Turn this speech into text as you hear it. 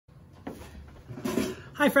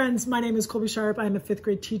Hi friends, my name is Colby Sharp. I'm a 5th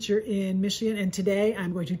grade teacher in Michigan, and today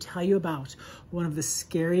I'm going to tell you about one of the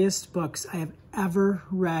scariest books I have ever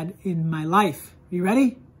read in my life. Are you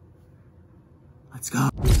ready? Let's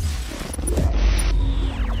go.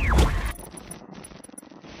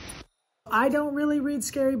 I don't really read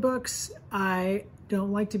scary books. I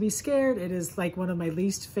don't like to be scared. It is like one of my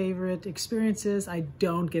least favorite experiences. I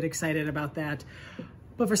don't get excited about that.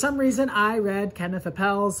 But for some reason, I read Kenneth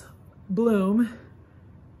Oppel's Bloom,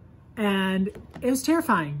 and it was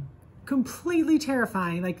terrifying, completely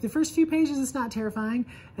terrifying. Like the first few pages, it's not terrifying,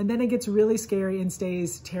 and then it gets really scary and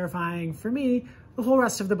stays terrifying for me the whole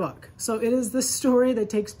rest of the book. So it is the story that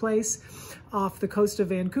takes place off the coast of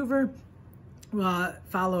Vancouver.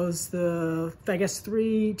 Follows the, I guess,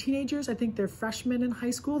 3 teenagers. I think they're freshmen in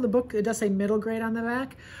high school. The book, it does say middle grade on the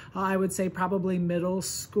back. I would say probably middle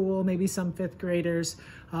school, maybe some 5th graders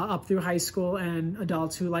up through high school, and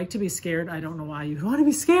adults who like to be scared. I don't know why you want to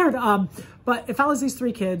be scared, but it follows these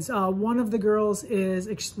 3 kids. One of the girls is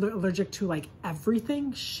allergic to like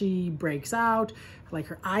everything. She breaks out, like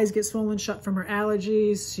her eyes get swollen shut from her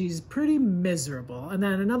allergies. She's pretty miserable. And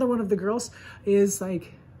then another one of the girls is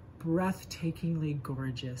like breathtakingly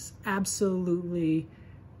gorgeous, absolutely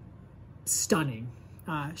stunning.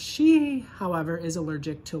 She, however, is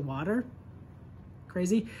allergic to water.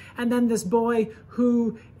 Crazy. And then this boy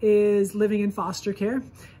who is living in foster care,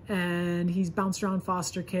 and he's bounced around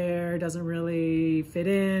foster care, doesn't really fit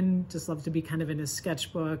in, just loves to be kind of in his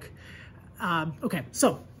sketchbook. Okay,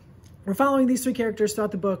 so we're following these 3 characters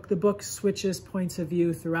throughout the book. The book switches points of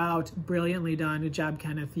view throughout. Brilliantly done. Good job,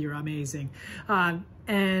 Kenneth. You're amazing.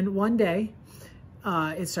 And one day,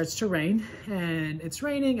 it starts to rain, and it's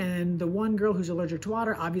raining, and the one girl who's allergic to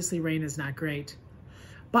water, obviously rain is not great.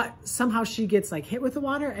 But somehow she gets like hit with the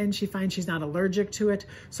water, and she finds she's not allergic to it.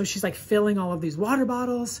 So she's like filling all of these water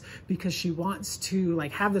bottles because she wants to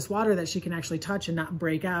like have this water that she can actually touch and not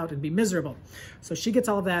break out and be miserable. So she gets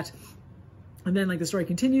all of that. And then like the story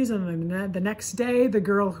continues, and then the next day, the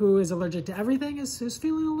girl who is allergic to everything is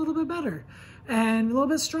feeling a little bit better and a little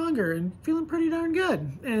bit stronger and feeling pretty darn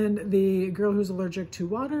good. And the girl who's allergic to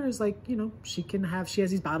water is like, you know, she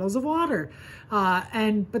has these bottles of water.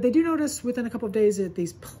 But they do notice within a couple of days that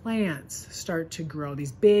these plants start to grow,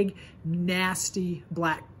 these big, nasty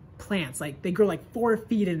black plants. Like they grow like 4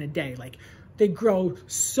 feet in a day. Like they grow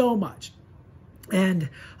so much.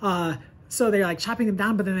 And, so they're like chopping them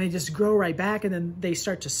down, but then they just grow right back, and then they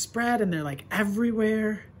start to spread, and they're like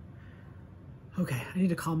everywhere. Okay, I need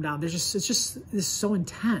to calm down. It's so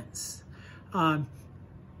intense. And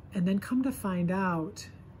then come to find out,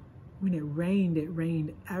 when it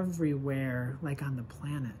rained everywhere, like on the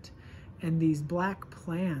planet. And these black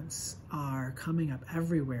plants are coming up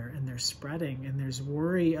everywhere, and they're spreading, and there's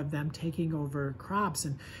worry of them taking over crops,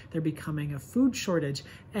 and they're becoming a food shortage.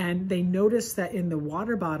 And they noticed that in the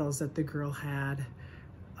water bottles that the girl had,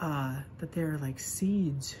 that there are like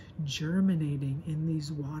seeds germinating in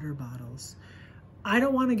these water bottles. I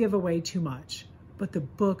don't want to give away too much, but the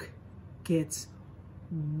book gets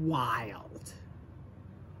wild.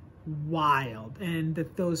 And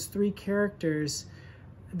that those 3 characters,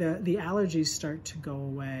 the allergies start to go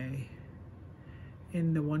away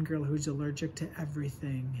in the one girl who's allergic to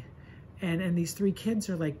everything. And these 3 kids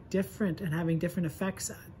are like different and having different effects.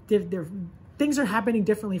 Things are happening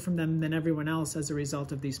differently from them than everyone else as a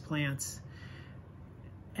result of these plants.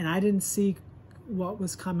 And I didn't see what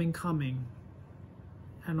was coming.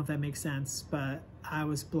 I don't know if that makes sense, but I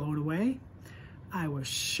was blown away. I was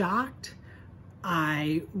shocked.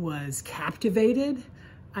 I was captivated.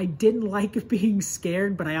 I didn't like being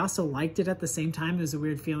scared, but I also liked it at the same time. There's a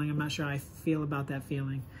weird feeling. I'm not sure how I feel about that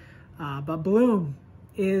feeling. But Bloom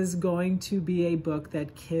is going to be a book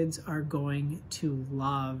that kids are going to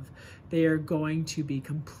love. They are going to be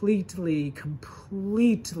completely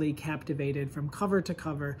captivated from cover to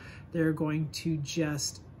cover. They're going to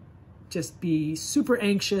just be super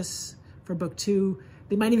anxious for book 2.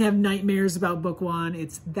 They might even have nightmares about book 1.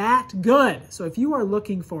 It's that good. So if you are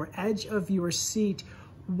looking for edge of your seat,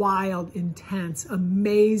 wild, intense,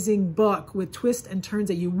 amazing book with twists and turns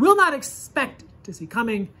that you will not expect to see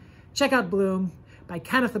coming, check out Bloom by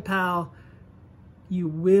Kenneth Oppel. You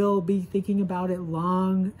will be thinking about it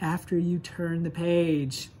long after you turn the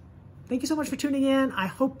page. Thank you so much for tuning in. I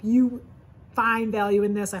hope you find value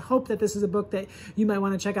in this. I hope that this is a book that you might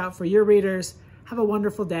want to check out for your readers. Have a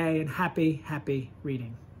wonderful day, and happy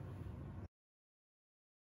reading.